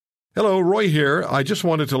Hello, Roy here. I just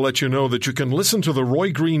wanted to let you know that you can listen to The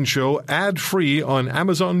Roy Green Show ad-free on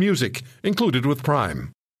Amazon Music, included with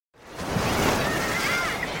Prime.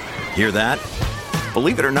 Hear that?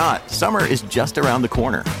 Believe it or not, summer is just around the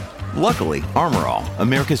corner. Luckily, Armor All,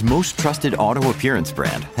 America's most trusted auto appearance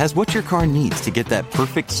brand, has what your car needs to get that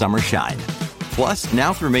perfect summer shine. Plus,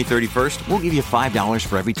 now through May 31st, we'll give you $5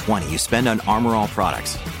 for every $20 you spend on Armor All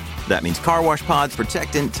products. That means car wash pods,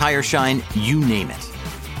 protectant, tire shine, you name it.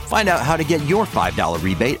 Find out how to get your $5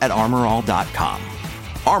 rebate at armorall.com.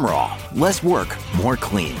 Armor All, less work, more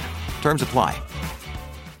clean. Terms apply.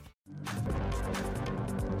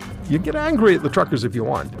 You can get angry at the truckers if you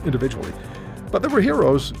want, individually. But there were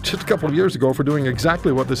heroes just a couple of years ago for doing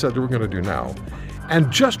exactly what they said they were going to do now.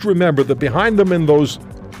 And just remember that behind them in those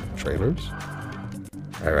trailers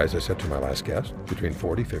are, as I said to my last guest, between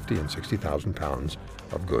 40, 50, and 60,000 pounds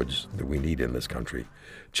of goods that we need in this country.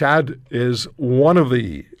 Chad is one of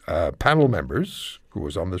the panel members who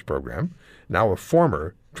was on this program, now a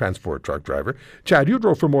former transport truck driver. Chad, you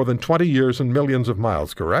drove for more than 20 years and millions of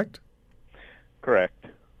miles, correct? Correct.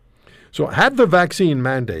 So had the vaccine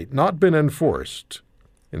mandate not been enforced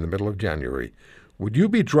in the middle of January, would you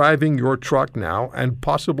be driving your truck now and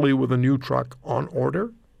possibly with a new truck on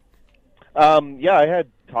order? Yeah, I had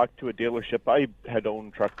talked to a dealership. I had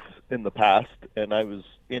owned trucks in the past, and I was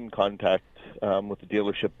in contact with a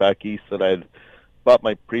dealership back east that I had bought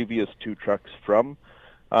my previous two trucks from.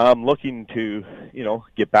 Looking to,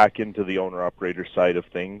 get back into the owner-operator side of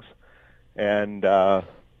things. And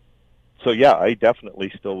so, yeah, I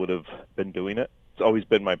definitely still would have been doing it. It's always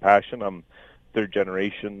been my passion. I'm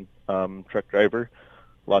third-generation truck driver.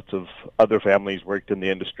 Lots of other families worked in the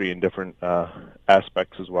industry in different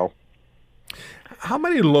aspects as well. How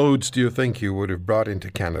many loads do you think you would have brought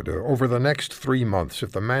into Canada over the next 3 months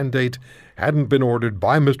if the mandate hadn't been ordered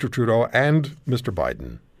by Mr. Trudeau and Mr.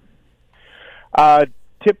 Biden?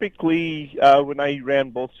 Typically, when I ran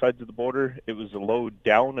both sides of the border, it was a load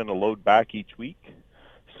down and a load back each week.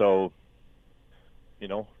 So,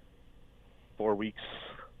 4 weeks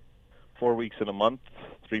in a month,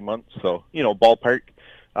 3 months. So, ballpark.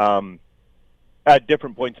 At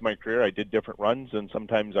different points in my career, I did different runs, and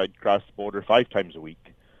sometimes I'd cross the border 5 times a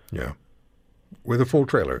week. Yeah, with a full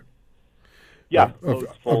trailer. Yeah,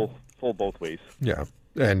 full both ways. Yeah,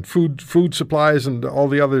 and food supplies and all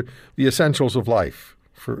the essentials of life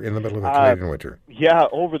in the middle of the Canadian winter. Yeah,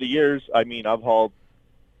 over the years, I've hauled,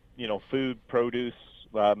 food, produce,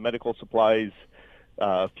 medical supplies,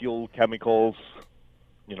 fuel, chemicals,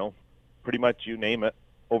 pretty much you name it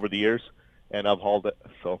over the years, and I've hauled it.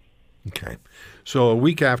 So. Okay. So a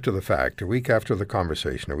week after the fact, a week after the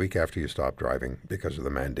conversation, a week after you stopped driving because of the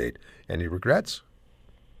mandate, any regrets?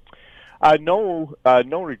 No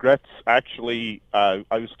regrets. Actually, I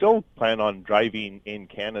was still planning on driving in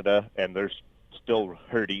Canada, and they're still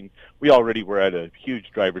hurting. We already were at a huge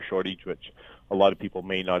driver shortage, which a lot of people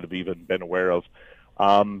may not have even been aware of.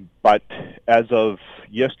 But as of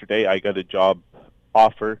yesterday, I got a job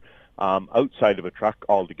offer outside of a truck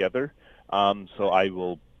altogether. So I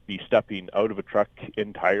will be stepping out of a truck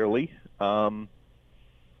entirely, and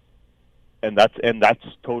that's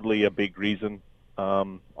totally a big reason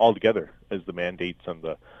altogether, is the mandates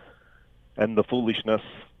and the foolishness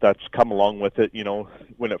that's come along with it.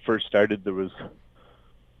 When it first started, there was,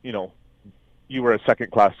 you were a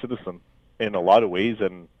second-class citizen in a lot of ways,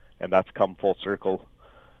 and that's come full circle,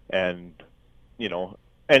 and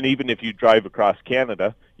and even if you drive across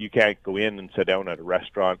Canada, you can't go in and sit down at a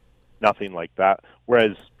restaurant, nothing like that.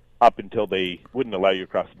 Whereas up until they wouldn't allow you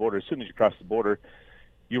across the border, as soon as you crossed the border,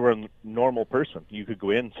 you were a normal person. You could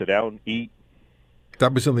go in, sit down, eat.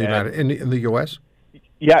 That was in the U.S.?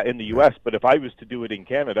 Yeah, in the U.S. But if I was to do it in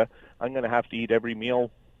Canada, I'm going to have to eat every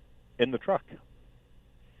meal in the truck.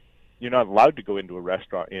 You're not allowed to go into a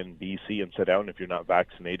restaurant in BC and sit down if you're not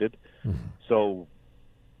vaccinated. Mm-hmm. So,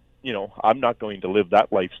 I'm not going to live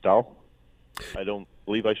that lifestyle. I don't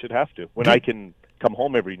believe I should have to. When I can come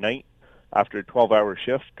home every night after a 12-hour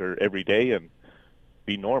shift or every day and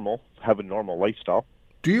be normal, have a normal lifestyle.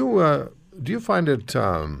 Do you find it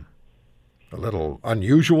a little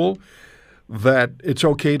unusual that it's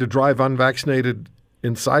okay to drive unvaccinated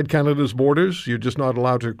inside Canada's borders? You're just not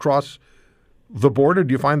allowed to cross the border?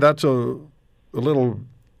 Do you find that's a little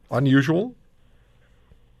unusual?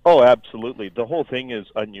 Oh, absolutely. The whole thing is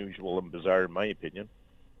unusual and bizarre, in my opinion.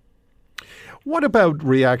 What about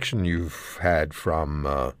reaction you've had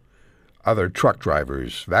from other truck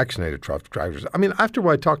drivers, vaccinated truck drivers? After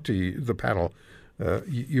I talked to the panel,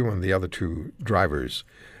 you and the other two drivers,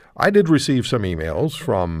 I did receive some emails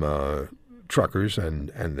from truckers and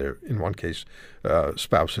their, in one case,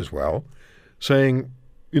 spouse as well, saying,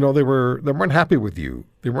 they weren't happy with you.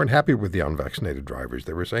 They weren't happy with the unvaccinated drivers.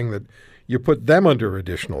 They were saying that you put them under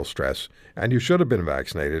additional stress, and you should have been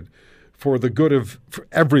vaccinated for the good of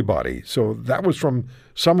everybody. So that was from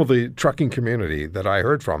some of the trucking community that I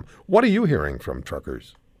heard from. What are you hearing from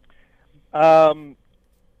truckers? I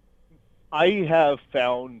have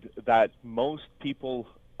found that most people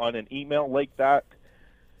on an email like that,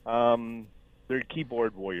 they're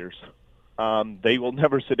keyboard warriors. They will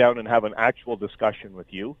never sit down and have an actual discussion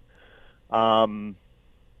with you.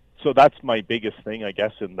 So that's my biggest thing, I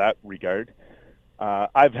guess, in that regard.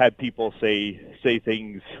 I've had people say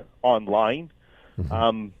things online,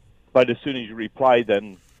 but as soon as you reply,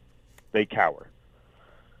 then they cower,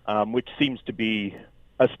 which seems to be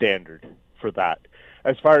a standard for that.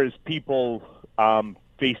 As far as people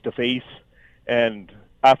face-to-face, and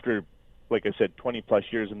after, like I said, 20-plus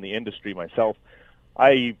years in the industry myself,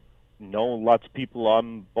 I know lots of people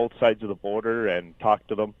on both sides of the border and talk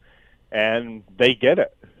to them, and they get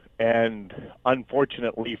it. And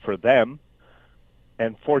unfortunately for them,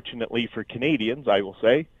 and fortunately for Canadians, I will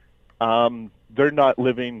say, they're not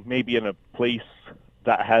living maybe in a place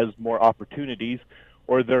that has more opportunities,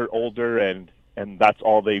 or they're older and that's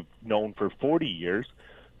all they've known for 40 years,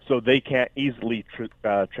 so they can't easily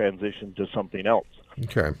transition to something else.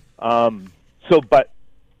 Okay. But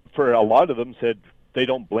for a lot of them said they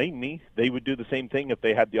don't blame me. They would do the same thing if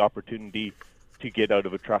they had the opportunity to get out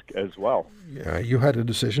of a truck as well. Yeah, you had a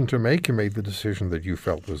decision to make. You made the decision that you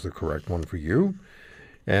felt was the correct one for you.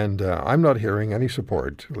 And I'm not hearing any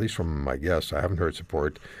support, at least from my guests. I haven't heard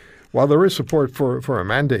support. While there is support for a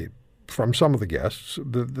mandate from some of the guests,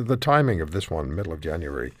 the timing of this one, middle of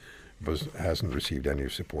January, hasn't received any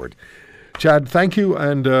support. Chad, thank you,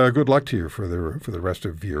 and good luck to you for the rest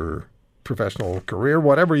of your professional career.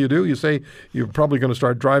 Whatever you do, you say you're probably going to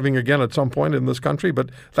start driving again at some point in this country,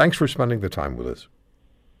 but thanks for spending the time with us.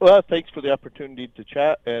 Well, thanks for the opportunity to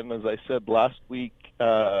chat. And as I said last week,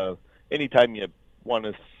 anytime you want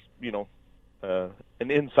to,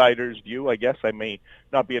 an insider's view, I guess, I may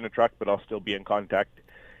not be in a truck, but I'll still be in contact.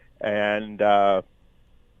 And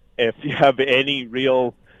if you have any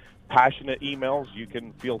real passionate emails, you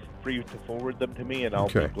can feel free to forward them to me, and I'll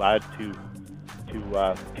be glad to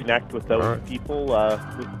connect with those people,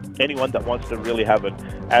 with anyone that wants to really have an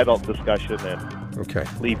adult discussion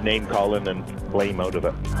and leave name calling and blame out of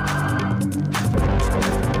it.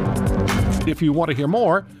 If you want to hear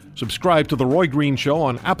more, subscribe to The Roy Green Show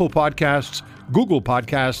on Apple Podcasts, Google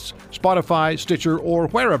Podcasts, Spotify, Stitcher, or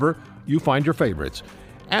wherever you find your favorites.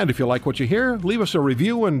 And if you like what you hear, leave us a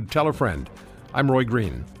review and tell a friend. I'm Roy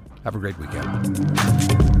Green. Have a great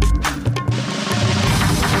weekend.